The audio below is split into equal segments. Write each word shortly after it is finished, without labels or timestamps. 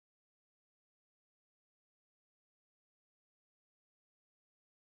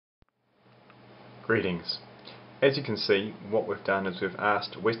Greetings. As you can see, what we've done is we've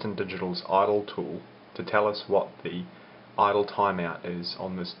asked Western Digital's idle tool to tell us what the idle timeout is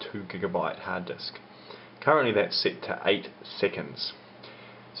on this 2 GB hard disk. Currently that's set to 8 seconds.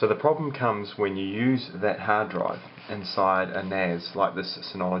 So the problem comes when you use that hard drive inside a NAS like this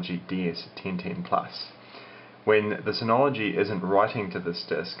Synology DS1010 Plus. When the Synology isn't writing to this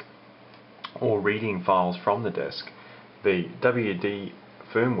disk or reading files from the disk, the WD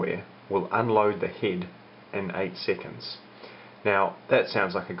firmware will unload the head in 8 seconds. Now that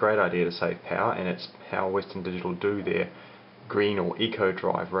sounds like a great idea to save power, and it's how Western Digital do their green or eco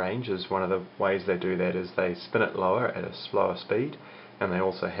drive range. Is one of the ways they do that is they spin it lower at a slower speed, and they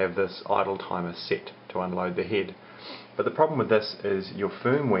also have this idle timer set to unload the head. But the problem with this is your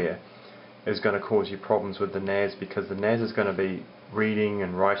firmware is going to cause you problems with the NAS, because the NAS is going to be reading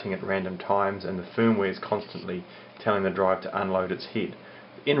and writing at random times, and the firmware is constantly telling the drive to unload its head.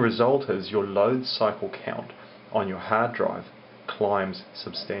 The end result is your load cycle count on your hard drive climbs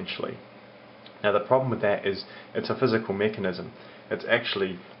substantially. Now the problem with that is it's a physical mechanism. It's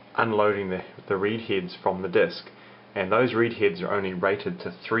actually unloading the read heads from the disk, and those read heads are only rated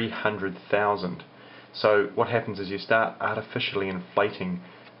to 300,000. So what happens is you start artificially inflating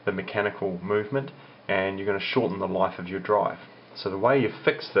the mechanical movement, and you're going to shorten the life of your drive. So the way you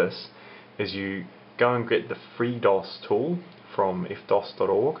fix this is you go and get the FreeDOS tool from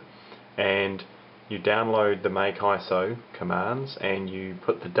fdos.org, and you download the make ISO commands, and you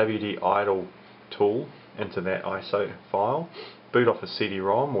put the WD idle tool into that ISO file, boot off a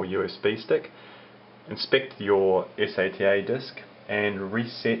CD-ROM or USB stick, inspect your SATA disk, and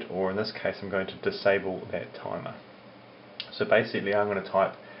reset, or in this case I'm going to disable that timer. So basically I'm going to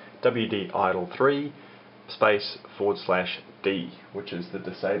type WD Idle3 /D, which is the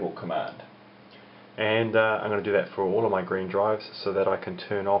disable command. And I'm going to do that for all of my green drives so that I can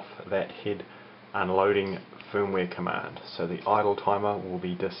turn off that head unloading firmware command. So the idle timer will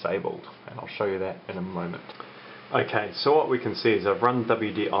be disabled, and I'll show you that in a moment. Okay, so what we can see is I've run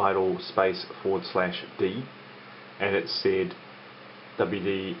WD idle /D, and it said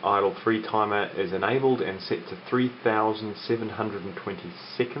WD idle 3 timer is enabled and set to 3,720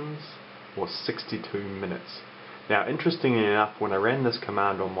 seconds or 62 minutes. Now interestingly enough, when I ran this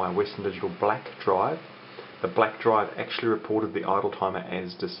command on my Western Digital black drive, the black drive actually reported the idle timer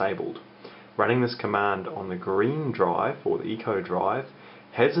as disabled. Running this command on the green drive, or the eco drive,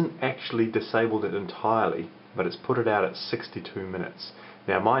 hasn't actually disabled it entirely, but it's put it out at 62 minutes.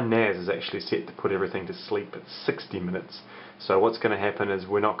 Now my NAS is actually set to put everything to sleep at 60 minutes, so what's going to happen is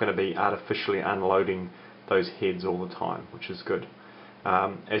we're not going to be artificially unloading those heads all the time, which is good.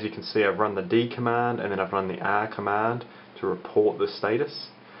 As you can see, I've run the D command and then I've run the R command to report the status,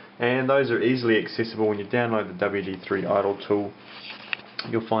 and those are easily accessible. When you download the WD3 idle tool,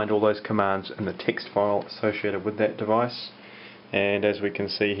 you'll find all those commands in the text file associated with that device. And as we can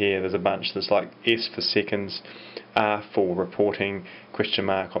see here, there's a bunch. There's like S for seconds, R for reporting, question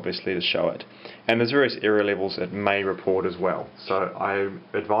mark obviously to show it, and there's various error levels it may report as well. So I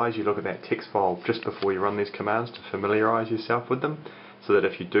advise you look at that text file just before you run these commands to familiarize yourself with them, so that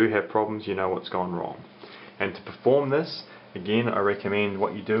if you do have problems you know what's gone wrong. And to perform this, again, I recommend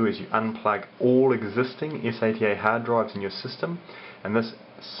what you do is you unplug all existing SATA hard drives in your system, and this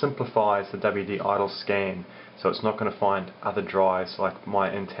simplifies the WD idle scan, so it's not going to find other drives like my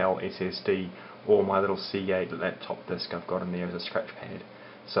Intel SSD or my little C8 laptop disk I've got in there as a scratch pad.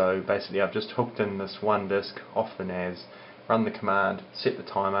 So basically I've just hooked in this one disk off the NAS, run the command, set the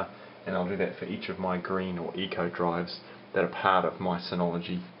timer, and I'll do that for each of my green or eco drives that are part of my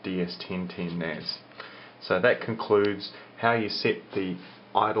Synology DS1010 NAS. So that concludes how you set the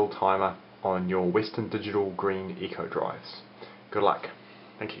idle timer on your Western Digital green eco drives. Good luck.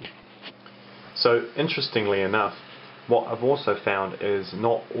 Thank you. So interestingly enough, what I've also found is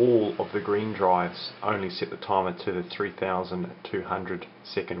not all of the green drives only set the timer to the 3,200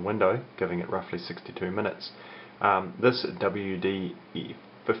 second window, giving it roughly 62 minutes. This WD15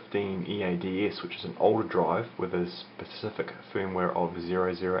 EADS, which is an older drive with a specific firmware of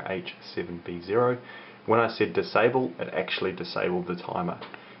 00H7B0, when I said disable, it actually disabled the timer.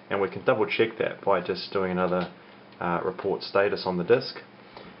 And we can double check that by just doing another report status on the disk,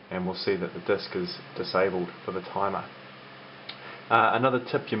 and we'll see that the disk is disabled for the timer. Another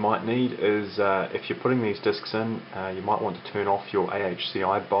tip you might need is if you're putting these disks in, you might want to turn off your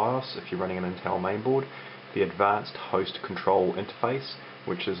AHCI BIOS if you're running an Intel mainboard. The Advanced Host Control Interface,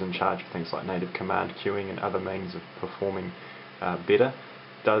 which is in charge of things like native command queuing and other means of performing better,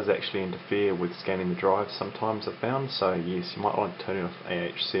 does actually interfere with scanning the drive sometimes, I've found. So yes, you might want to turn off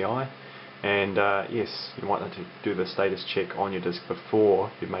AHCI. And yes, you might need to do the status check on your disk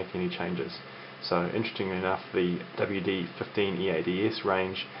before you make any changes. So interestingly enough, the WD15 EADS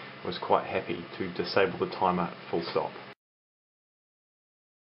range was quite happy to disable the timer full stop.